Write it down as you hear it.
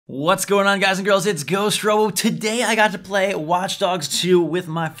What's going on, guys and girls? It's Ghost Robo. Today I got to play Watch Dogs 2 with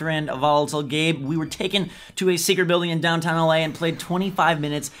my friend Volatile Gabe. We were taken to a secret building in downtown LA and played 25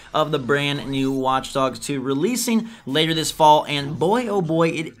 minutes of the brand new Watch Dogs 2, releasing later this fall, and boy oh boy,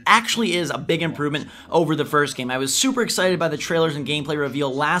 it actually is a big improvement over the first game. I was super excited by the trailers and gameplay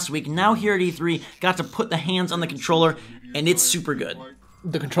reveal last week. Now here at E3, got to put the hands on the controller, and it's super good.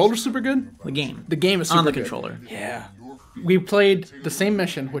 The controller's super good? The game. The game is super on the good. controller. Yeah. We played the same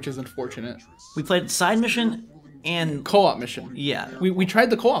mission, which is unfortunate. We played side mission and Co-op mission. Yeah. We tried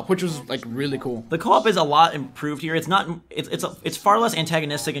the co-op, which was like really cool. The co-op is a lot improved here. It's not. It's far less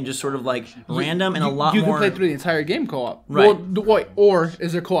antagonistic and just sort of like random and a lot you more. You can play through the entire game co-op. Right. Well, or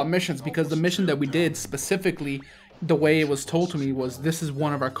is there co-op missions? Because the mission that we did specifically, the way it was told to me was this is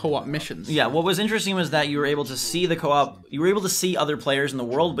one of our co-op missions. Yeah, what was interesting was that you were able to see the co-op, you were able to see other players in the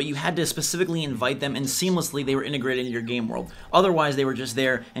world, but you had to specifically invite them, and seamlessly they were integrated into your game world. Otherwise, they were just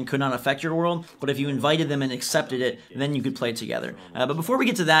there and could not affect your world, but if you invited them and accepted it, then you could play together. But before we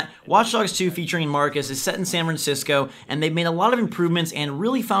get to that, Watch Dogs 2 featuring Marcus is set in San Francisco, and they've made a lot of improvements and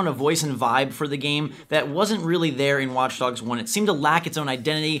really found a voice and vibe for the game that wasn't really there in Watch Dogs 1. It seemed to lack its own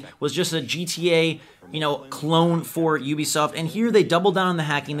identity, was just a GTA clone for Ubisoft, and here they doubled down on the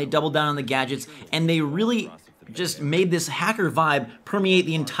hacking, they doubled down on the gadgets, and they really just made this hacker vibe permeate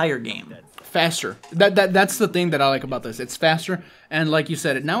the entire game. Faster. That's the thing that I like about this. It's faster, and like you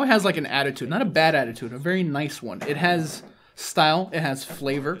said, now it has like an attitude, not a bad attitude, a very nice one. It has style, it has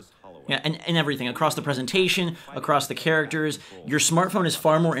flavor. Yeah, and everything, across the presentation, across the characters. Your smartphone is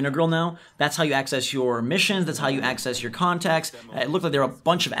far more integral now. That's how you access your missions, that's how you access your contacts. It looked like there are a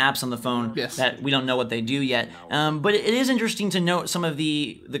bunch of apps on the phone that we don't know what they do yet. But it is interesting to note some of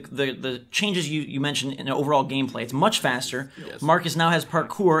the changes you mentioned in overall gameplay. It's much faster. Yes. Marcus now has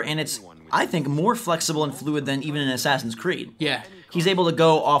parkour, and it's, I think, more flexible and fluid than even in Assassin's Creed. Yeah. He's able to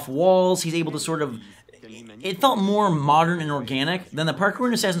go off walls, he's able to sort of... It felt more modern and organic than the parkour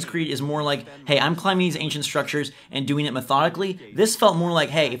in Assassin's Creed is more like, hey, I'm climbing these ancient structures and doing it methodically. This felt more like,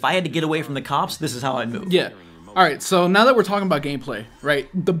 hey, if I had to get away from the cops, this is how I'd move. Yeah. All right, so now that we're talking about gameplay, right,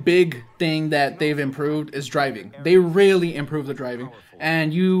 the big thing that they've improved is driving. They really improved the driving.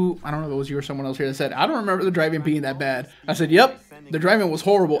 And I don't know if it was you or someone else here that said, I don't remember the driving being that bad. I said, yep, the driving was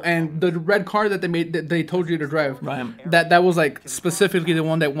horrible. And the red car that they told you to drive, right, that was like specifically the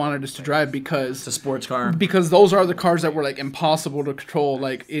one that wanted us to drive because... It's a sports car. Because those are the cars that were like impossible to control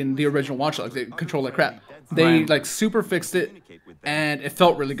like in the original Watch Dogs. They control like crap. They like super fixed it and it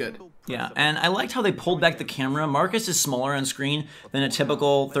felt really good. Yeah, and I liked how they pulled back the camera. Marcus is smaller on screen than a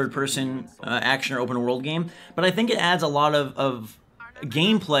typical third-person action or open-world game, but I think it adds a lot of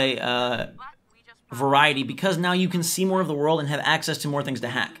gameplay variety because now you can see more of the world and have access to more things to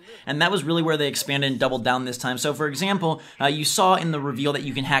hack. And that was really where they expanded and doubled down this time. So, for example, you saw in the reveal that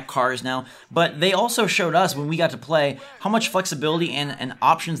you can hack cars now, but they also showed us when we got to play how much flexibility and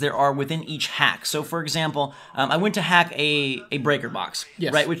options there are within each hack. So, for example, I went to hack a breaker box,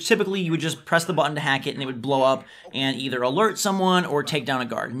 right? Which typically you would just press the button to hack it and it would blow up and either alert someone or take down a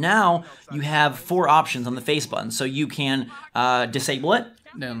guard. Now, you have 4 options on the face button. So you can disable it.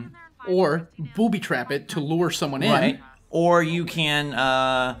 Or booby trap it to lure someone in. Right. Or you can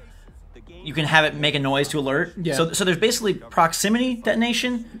have it make a noise to alert. Yeah. So there's basically proximity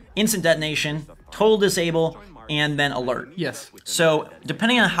detonation, instant detonation, total disable, and then alert. Yes. So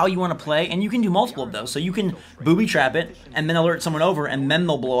depending on how you want to play, and you can do multiple of those. So you can booby trap it and then alert someone over, and then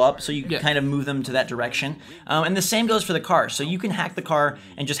they'll blow up. So you can kind of move them to that direction. And the same goes for the car. So you can hack the car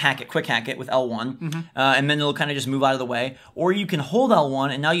and just hack it, quick hack it with L1, and then it'll kind of just move out of the way. Or you can hold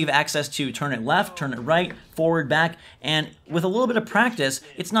L1, and now you have access to turn it left, turn it right, forward, back, and with a little bit of practice,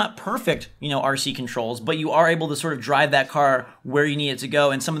 it's not perfect, RC controls, but you are able to sort of drive that car where you need it to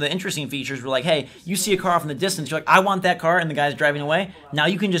go. And some of the interesting features were like, hey, you see a car off in the distance, you're like, I want that car, and the guy's driving away. Now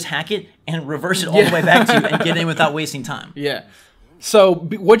you can just hack it and reverse it all the way back to you and get in without wasting time. Yeah. So,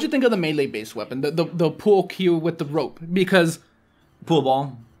 what'd you think of the melee-based weapon, the pool cue with the rope? Because pool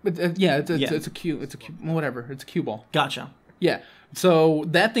ball. It's a cue, whatever. It's a cue ball. Gotcha. Yeah. So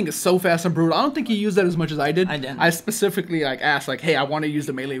that thing is so fast and brutal. I don't think you used that as much as I did. I didn't. I specifically asked hey, I want to use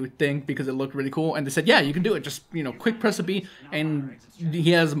the melee thing because it looked really cool, and they said, yeah, you can do it. Just quick press a B, and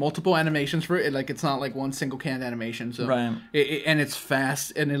he has multiple animations for it. It's not like one single canned animation. So right. And it's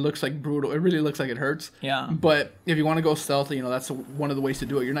fast and it looks like brutal. It really looks like it hurts. Yeah. But if you want to go stealthy, that's one of the ways to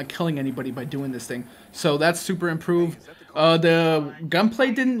do it. You're not killing anybody by doing this thing. So that's super improved. The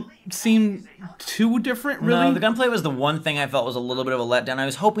gunplay didn't seem too different, really. No, the gunplay was the one thing I felt was a little bit of a letdown. I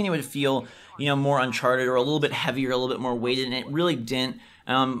was hoping it would feel, more Uncharted or a little bit heavier, a little bit more weighted, and it really didn't.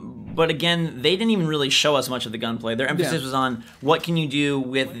 But again, they didn't even really show us much of the gunplay. Their emphasis was on what can you do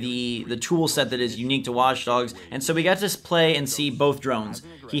with the tool set that is unique to Watch Dogs. And so we got to play and see both drones.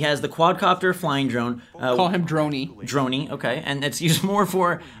 He has the quadcopter flying drone. Call him Droney. Droney, okay. And it's used more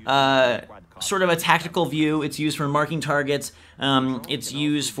for sort of a tactical view. It's used for marking targets. It's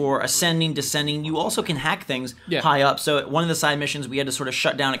used for ascending, descending. You also can hack things high up. So one of the side missions, we had to sort of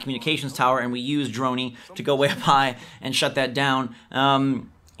shut down a communications tower, and we used Droney to go way up high and shut that down.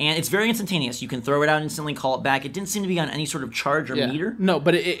 And it's very instantaneous. You can throw it out instantly, call it back. It didn't seem to be on any sort of charge or meter. No,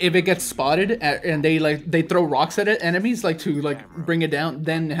 but if it gets spotted and they throw rocks at it, enemies to bring it down,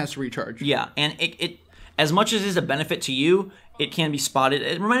 then it has to recharge. Yeah, and it as much as it is a benefit to you, it can be spotted.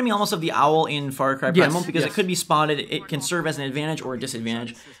 It reminded me almost of the owl in Far Cry Primal because it could be spotted. It can serve as an advantage or a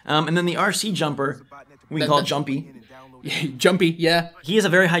disadvantage. And then the RC jumper, we call it Jumpy. Jumpy, yeah. He has a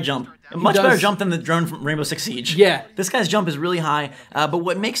very high jump. A much better jump than the drone from Rainbow Six Siege. Yeah. This guy's jump is really high, but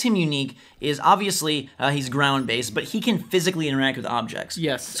what makes him unique is obviously he's ground-based, but he can physically interact with objects.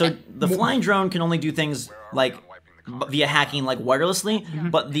 Yes. So the flying drone can only do things like via hacking, like wirelessly,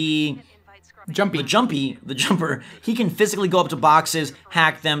 but the jumper, he can physically go up to boxes,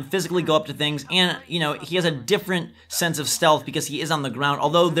 hack them, physically go up to things, and, he has a different sense of stealth because he is on the ground.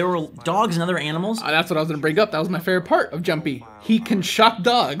 Although there were dogs and other animals. That's what I was going to bring up. That was my favorite part of Jumpy. He can shock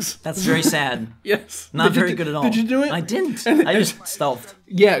dogs. That's very sad. Yes. Not very good at all. Did you do it? I didn't. I just stealthed.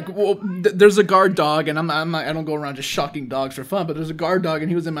 Yeah, well, there's a guard dog, and I don't go around just shocking dogs for fun, but there's a guard dog, and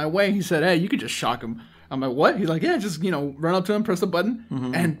he was in my way. He said, hey, you could just shock him. I'm like, what? He's like, yeah, just, run up to him, press the button,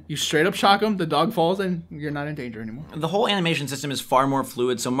 and you straight up shock him, the dog falls, and you're not in danger anymore. The whole animation system is far more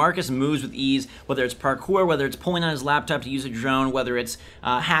fluid, so Marcus moves with ease, whether it's parkour, whether it's pulling on his laptop to use a drone, whether it's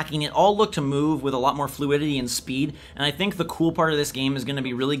hacking, it all look to move with a lot more fluidity and speed, and I think the cool part of this game is going to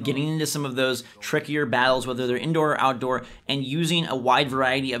be really getting into some of those trickier battles, whether they're indoor or outdoor, and using a wide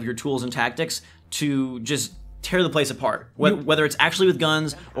variety of your tools and tactics to just tear the place apart, whether it's actually with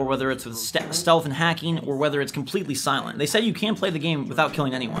guns or whether it's with stealth and hacking or whether it's completely silent. They said you can play the game without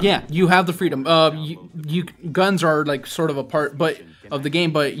killing anyone. Yeah, you have the freedom. Guns are sort of a part of the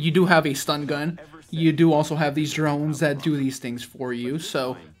game, but you do have a stun gun. You do also have these drones that do these things for you,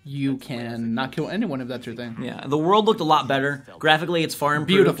 so you can not kill anyone if that's your thing. Yeah, the world looked a lot better. Graphically, it's far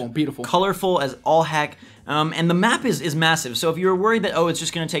improved. Beautiful. Colorful as all heck. And the map is massive. So if you were worried that, it's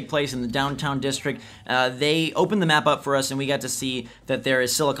just going to take place in the downtown district, they opened the map up for us, and we got to see that there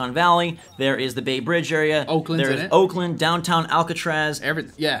is Silicon Valley, there is the Bay Bridge area, Oakland's there is in it. Oakland, downtown Alcatraz,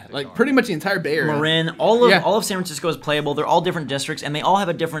 pretty much the entire Bay Area. Marin, all of San Francisco is playable. They're all different districts, and they all have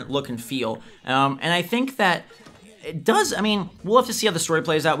a different look and feel. And I think that it does. We'll have to see how the story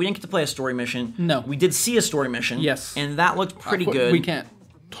plays out. We didn't get to play a story mission. No. We did see a story mission. Yes. And that looked pretty good. We can't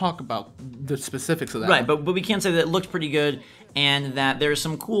talk about the specifics of that. Right, but we can say that it looked pretty good and that there's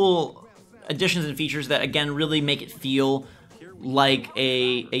some cool additions and features that, again, really make it feel like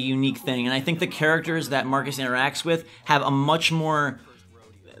a unique thing. And I think the characters that Marcus interacts with have a much more...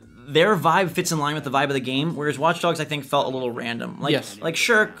 Their vibe fits in line with the vibe of the game, whereas Watch Dogs, I think, felt a little random. Yes.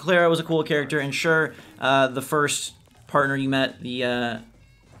 Sure, Clara was a cool character, and sure, the first partner you met, the...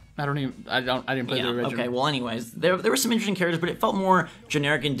 I didn't play the original. Okay, well, anyways, there were some interesting characters, but it felt more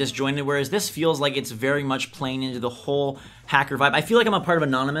generic and disjointed, whereas this feels like it's very much playing into the whole hacker vibe. I feel like I'm a part of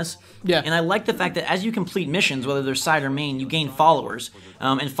Anonymous. Yeah. And I like the fact that as you complete missions, whether they're side or main, you gain followers.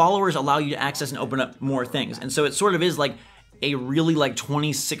 And followers allow you to access and open up more things. And so it sort of is like a really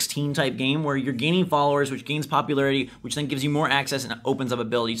 2016 type game where you're gaining followers, which gains popularity, which then gives you more access and opens up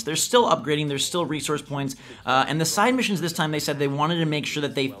abilities. There's still upgrading, there's still resource points, and the side missions this time, they said they wanted to make sure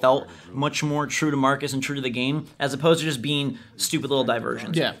that they felt much more true to Marcus and true to the game, as opposed to just being stupid little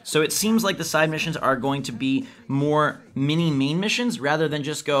diversions. Yeah. So it seems like the side missions are going to be more mini main missions rather than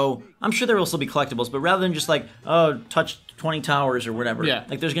just go, I'm sure there will still be collectibles, but rather than just touch 20 towers or whatever. Yeah.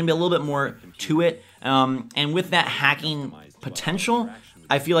 There's going to be a little bit more to it, and with that hacking potential,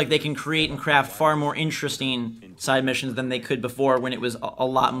 I feel like they can create and craft far more interesting side missions than they could before when it was a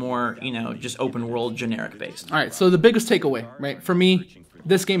lot more, just open world generic based. All right, so the biggest takeaway, right, for me,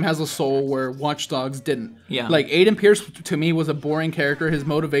 this game has a soul where Watch Dogs didn't. Yeah. Aiden Pierce, to me, was a boring character. His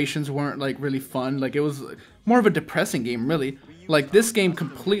motivations weren't, really fun. It was more of a depressing game, really. This game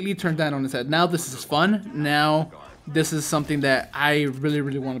completely turned that on its head. Now this is fun. Now this is something that I really,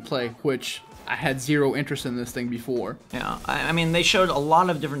 really want to play, which... I had zero interest in this thing before. Yeah, they showed a lot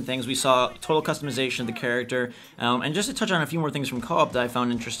of different things. We saw total customization of the character, and just to touch on a few more things from co-op that I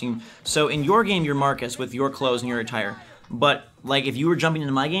found interesting. So in your game, you're Marcus with your clothes and your attire. but like if you were jumping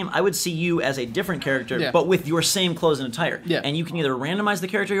into my game, I would see you as a different character, Yeah. but with your same clothes and attire. Yeah. And you can either randomize the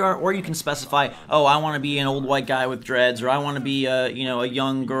character you are, or you can specify, oh, I want to be an old white guy with dreads, or I want to be a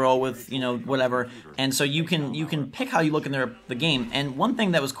young girl with whatever. And so you can pick how you look in the game. And one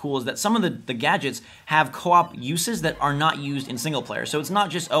thing that was cool is that some of the gadgets have co-op uses that are not used in single player. So it's not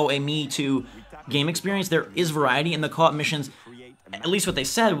just a Me Too game experience. There is variety in the co-op missions. At least what they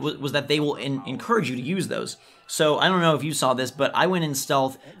said was that they will encourage you to use those. So I don't know if you saw this, but I went in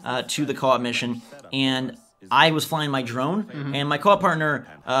stealth to the co-op mission, and I was flying my drone, and my co-op partner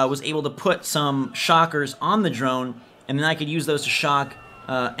was able to put some shockers on the drone, and then I could use those to shock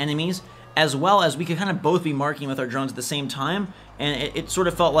enemies, as well as we could kind of both be marking with our drones at the same time, and it sort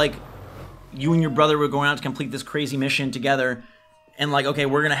of felt like you and your brother were going out to complete this crazy mission together. And like, okay,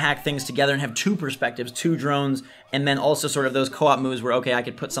 we're going to hack things together and have two perspectives, two drones, and then also sort of those co-op moves where, okay, I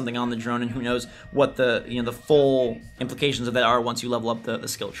could put something on the drone, and who knows what the the full implications of that are once you level up the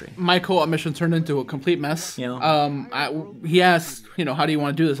skill tree. My co-op mission turned into a complete mess. Yeah. He asked, how do you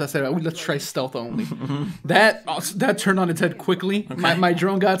want to do this? I said, let's try stealth only. That turned on its head quickly. Okay. My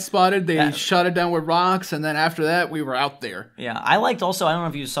drone got spotted. They shot it down with rocks, and then after that, we were out there. Yeah, I liked also, I don't know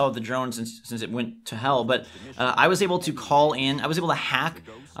if you saw the drone since it went to hell, but I was able to call in, I was able to hack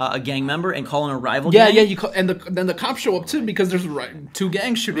a gang member and call in a rival gang. Yeah, and then the cops show up too because there's two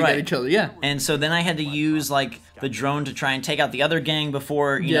gangs shooting at each other. Yeah, and so then I had to use like the drone to try and take out the other gang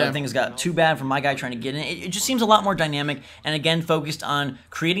before things got too bad for my guy trying to get in. It just seems a lot more dynamic, and again focused on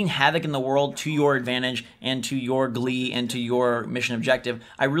creating havoc in the world to your advantage and to your glee and to your mission objective.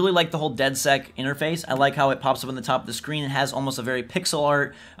 I really like the whole DedSec interface. I like how it pops up on the top of the screen. It has almost a very pixel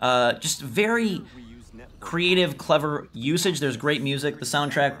art, just very creative, clever usage. There's great music. The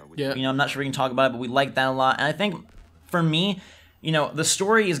soundtrack, I'm not sure we can talk about it, but we like that a lot. And I think for me, the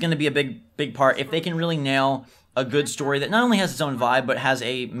story is going to be a big part. If they can really nail a good story that not only has its own vibe, but has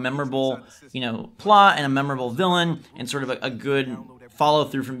a memorable, plot and a memorable villain and sort of a good follow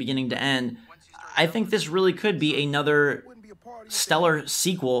through from beginning to end, I think this really could be another stellar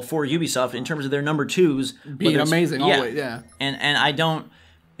sequel for Ubisoft in terms of their number twos. Being amazing always, yeah. And I don't,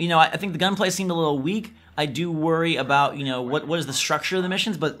 I think the gunplay seemed a little weak. I do worry about, what is the structure of the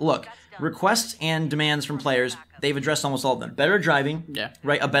missions, but look, requests and demands from players, they've addressed almost all of them. Better driving,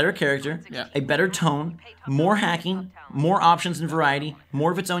 right? A better character, a better tone, more hacking, more options and variety,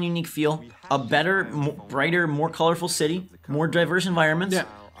 more of its own unique feel, a better, brighter, more colorful city, more diverse environments. Yeah.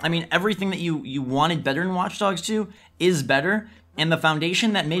 I mean, everything that you wanted better in Watch Dogs 2 is better, and the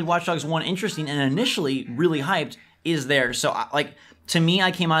foundation that made Watch Dogs 1 interesting and initially really hyped is there. So, to me,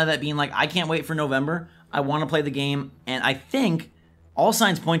 I came out of that being like, I can't wait for November. I want to play the game, and I think all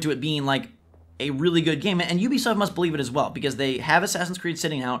signs point to it being like a really good game, and Ubisoft must believe it as well, because they have Assassin's Creed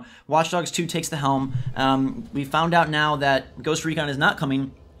sitting out. Watch Dogs 2 takes the helm. We found out now that Ghost Recon is not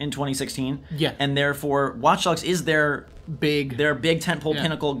coming in 2016, and therefore Watch Dogs is their big tentpole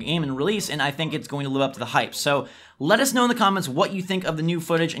pinnacle game and release, and I think it's going to live up to the hype. So let us know in the comments what you think of the new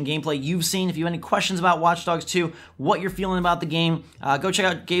footage and gameplay you've seen. If you have any questions about Watch Dogs 2, what you're feeling about the game, go check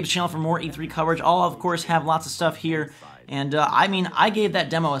out Gabe's channel for more E3 coverage. I'll, of course, have lots of stuff here. And, I gave that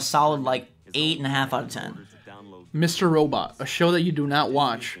demo a solid, 8.5 out of 10. Mr. Robot, a show that you do not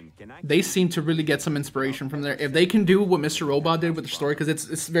watch, they seem to really get some inspiration from there. If they can do what Mr. Robot did with the story, because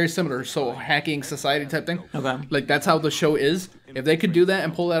it's very similar, so hacking society type thing. Okay. That's how the show is. If they could do that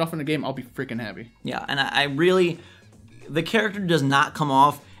and pull that off in the game, I'll be freaking happy. Yeah, and I really, the character does not come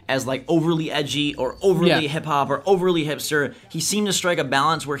off as overly edgy or overly hip-hop or overly hipster. He seemed to strike a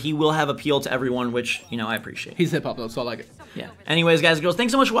balance where he will have appeal to everyone, which, I appreciate. He's hip-hop though, so I like it. Yeah. Anyways, guys and girls,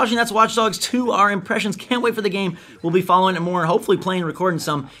 thanks so much for watching. That's Watch Dogs 2, our impressions. Can't wait for the game. We'll be following it more and hopefully playing and recording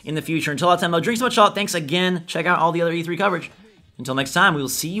some in the future. Until that time, though, drink so much salt. Thanks again. Check out all the other E3 coverage. Until next time, we will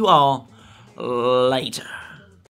see you all later.